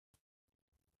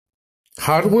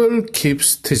Hardwell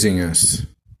keeps teasing us.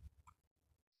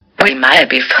 We might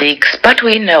be freaks, but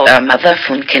we know our mother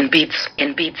funkin' beats.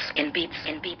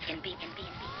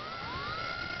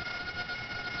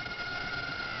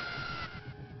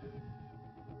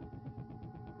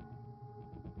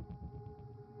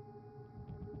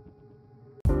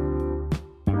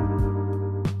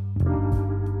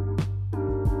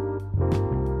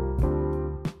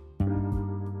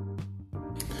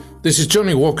 This is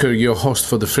Johnny Walker, your host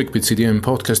for the Freakbeat CDM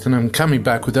podcast, and I'm coming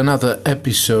back with another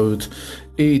episode.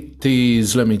 It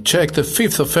is, let me check, the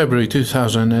 5th of February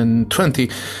 2020.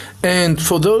 And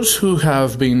for those who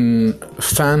have been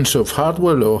fans of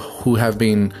Hardwell or who have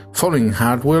been following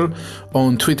Hardwell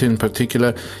on Twitter in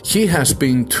particular, he has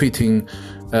been tweeting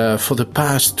for the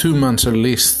past 2 months at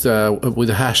least with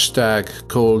a hashtag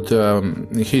called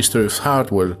History of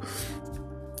Hardwell.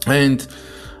 And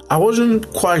I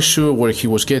wasn't quite sure where he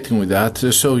was getting with that,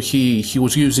 so he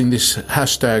was using this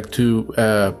hashtag to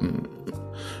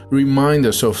remind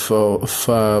us of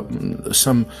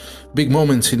some big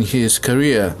moments in his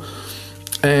career.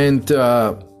 And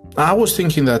I was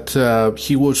thinking that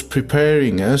he was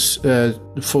preparing us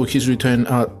for his return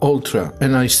at Ultra,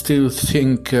 and I still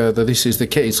think that this is the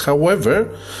case.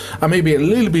 However, I may be a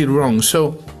little bit wrong,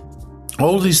 so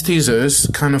all these teasers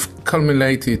kind of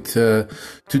culminated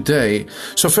today.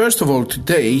 So first of all,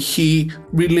 today he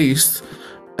released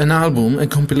an album, a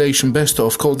compilation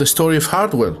best-of called The Story of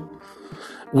Hardwell,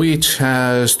 which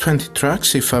has 20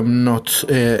 tracks, if I'm not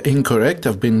incorrect.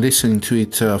 I've been listening to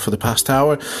it for the past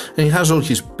hour, and it has all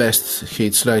his best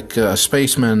hits like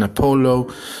Spaceman, Apollo,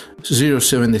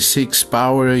 076,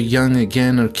 Power, Young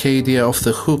Again, Arcadia, Off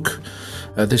the Hook,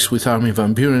 this with Armin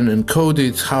van Buuren,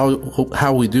 Encoded,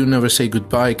 How We Do, Never Say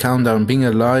Goodbye, Countdown, Being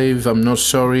Alive, I'm Not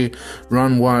Sorry,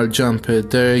 Run Wild, Jump,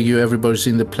 Dare You, Everybody's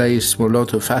in the Place,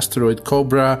 Molotov, Asteroid,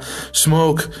 Cobra,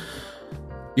 Smoke.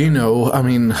 You know, I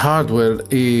mean, Hardwell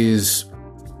is,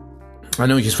 I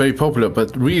know he's very popular,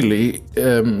 but really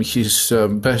his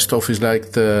best of is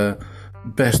like the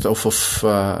best of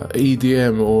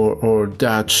EDM or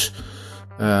Dutch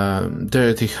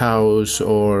Dirty House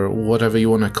or whatever you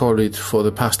want to call it for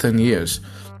the past 10 years.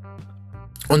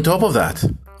 On top of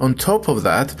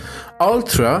that,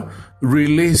 Ultra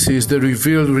releases the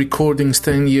Revealed Recordings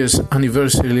 10 years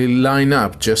anniversary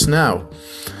lineup just now.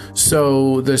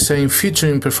 So they're saying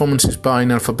featuring performances by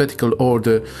in alphabetical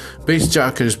order,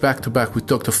 Bassjackers back-to-back with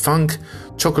Dr. Funk,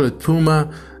 Chocolate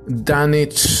Puma,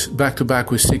 Danich back-to-back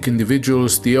with Sick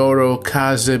Individuals, Dioro,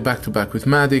 Kaze back-to-back with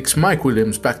Maddox, Mike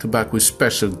Williams back-to-back with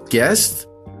special guest,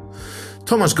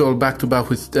 Thomas Gold back-to-back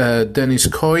with Dennis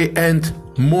Coy, and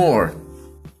more.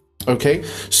 Okay,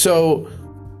 so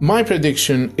my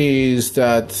prediction is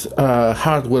that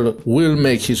Hardwell will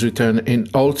make his return in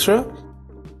Ultra,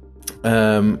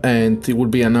 and it will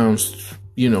be announced,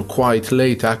 quite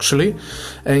late actually,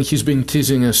 and he's been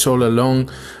teasing us all along.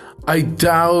 I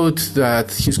doubt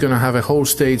that he's going to have a whole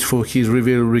stage for his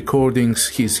Reveal Recordings,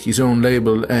 his own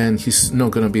label, and he's not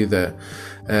going to be there,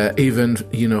 even,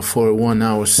 for a 1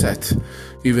 hour set,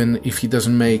 even if he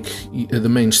doesn't make the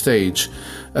main stage.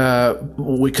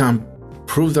 We can't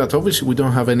prove that. Obviously, we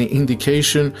don't have any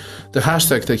indication. The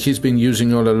hashtag that he's been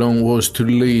using all along was to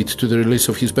lead to the release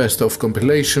of his best of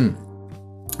compilation,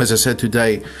 as I said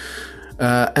today,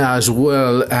 as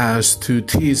well as to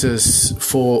tease us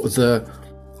for the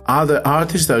other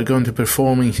artists that are going to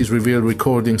perform in his Revealed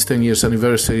Recordings 10 years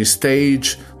anniversary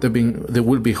stage. They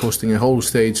will be hosting a whole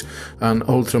stage on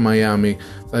Ultra Miami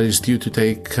that is due to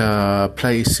take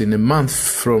place in a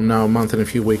month and a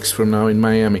few weeks from now in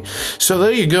Miami. So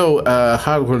there you go,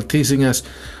 Hardwell teasing us.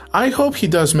 I hope he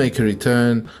does make a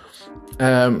return.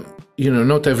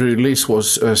 Not every release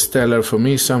was stellar for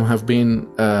me. Some have been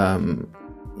a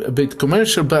bit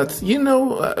commercial, but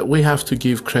we have to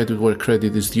give credit where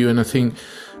credit is due, and I think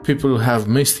people have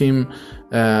missed him.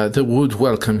 They would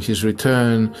welcome his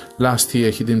return. Last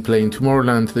year he didn't play in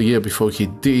Tomorrowland, the year before he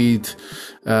did.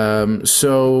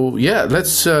 So yeah,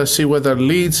 let's see where that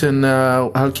leads, and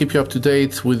I'll keep you up to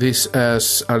date with this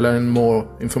as I learn more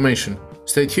information.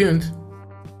 Stay tuned.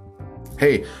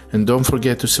 Hey, and don't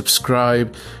forget to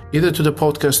subscribe either to the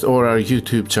podcast or our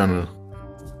YouTube channel.